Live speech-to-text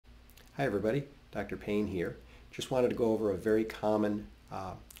Hi everybody, Dr. Pane here. Just wanted to go over a very common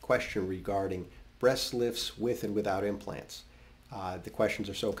question regarding breast lifts with and without implants. The questions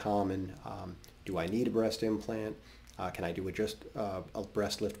are so common. Do I need a breast implant? Can I do just a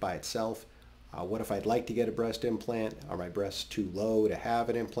breast lift by itself? What if I'd like to get a breast implant? Are my breasts too low to have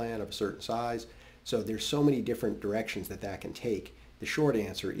an implant of a certain size? So there's so many different directions that can take. The short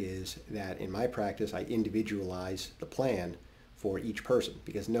answer is that in my practice I individualize the plan for each person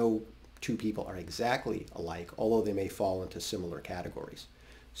because no two people are exactly alike, although they may fall into similar categories.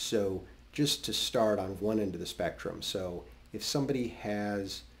 So just to start on one end of the spectrum, so if somebody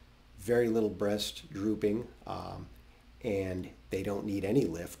has very little breast drooping and they don't need any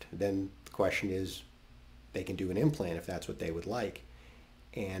lift, then the question is they can do an implant if that's what they would like.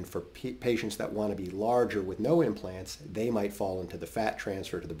 And for patients that want to be larger with no implants, they might fall into the fat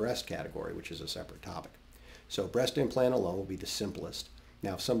transfer to the breast category, which is a separate topic. So breast implant alone will be the simplest.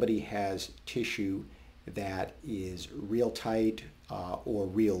 Now, if somebody has tissue that is real tight or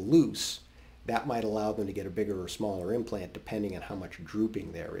real loose, that might allow them to get a bigger or smaller implant depending on how much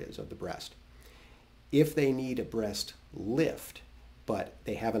drooping there is of the breast. If they need a breast lift, but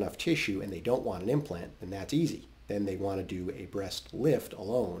they have enough tissue and they don't want an implant, then that's easy. Then they want to do a breast lift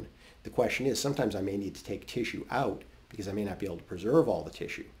alone. The question is, sometimes I may need to take tissue out because I may not be able to preserve all the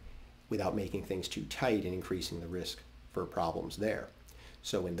tissue without making things too tight and increasing the risk for problems there.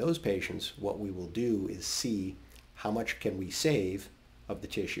 So in those patients, what we will do is see how much can we save of the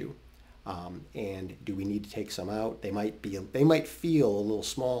tissue, and do we need to take some out? They might feel a little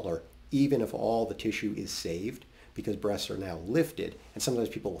smaller even if all the tissue is saved because breasts are now lifted, and sometimes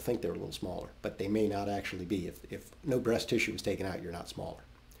people will think they're a little smaller, but they may not actually be. If no breast tissue is taken out, you're not smaller.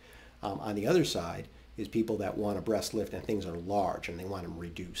 On the other side is people that want a breast lift and things are large and they want them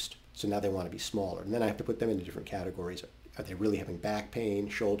reduced. So now they want to be smaller, and then I have to put them into different categories. Are they really having back pain,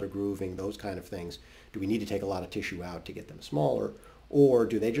 shoulder grooving, those kind of things? Do we need to take a lot of tissue out to get them smaller? Or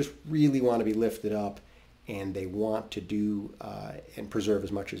do they just really want to be lifted up and they want to do and preserve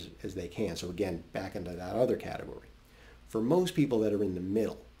as much as they can? So again, back into that other category. For most people that are in the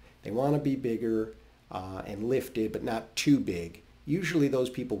middle, they want to be bigger and lifted, but not too big. Usually those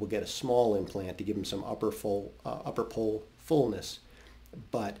people will get a small implant to give them some upper pole fullness,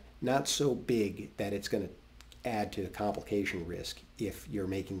 but not so big that it's going to add to the complication risk if you're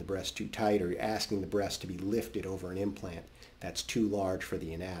making the breast too tight or you're asking the breast to be lifted over an implant that's too large for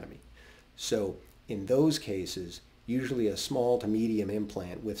the anatomy. So in those cases, usually a small to medium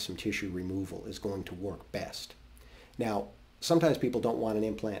implant with some tissue removal is going to work best. Now, sometimes people don't want an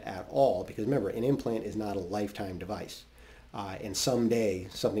implant at all because remember, an implant is not a lifetime device, and someday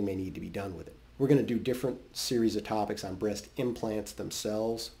something may need to be done with it. We're going to do different series of topics on breast implants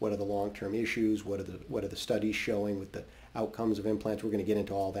themselves. What are the long-term issues? What are the studies showing with the outcomes of implants? We're going to get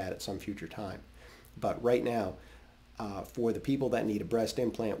into all that at some future time. But right now, for the people that need a breast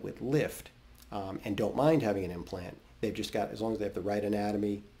implant with lift and don't mind having an implant, they've just got, as long as they have the right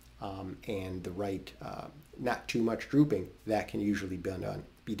anatomy and the right, not too much drooping, that can usually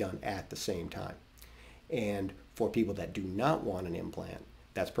be done at the same time. And for people that do not want an implant,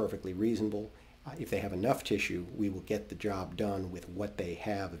 that's perfectly reasonable. If they have enough tissue, we will get the job done with what they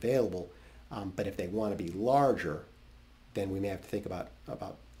have available. But if they want to be larger, then we may have to think about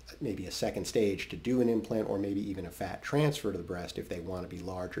maybe a second stage to do an implant or maybe even a fat transfer to the breast if they want to be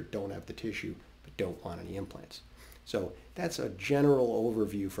larger, don't have the tissue, but don't want any implants. So that's a general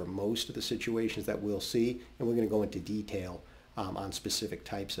overview for most of the situations that we'll see, and we're going to go into detail on specific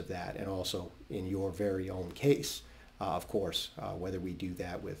types of that, and also in your very own case. Of course, whether we do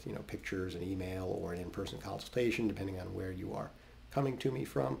that with pictures and email or an in-person consultation, depending on where you are coming to me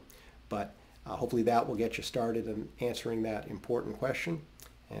from. But hopefully that will get you started in answering that important question,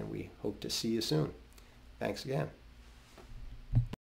 and we hope to see you soon. Thanks again.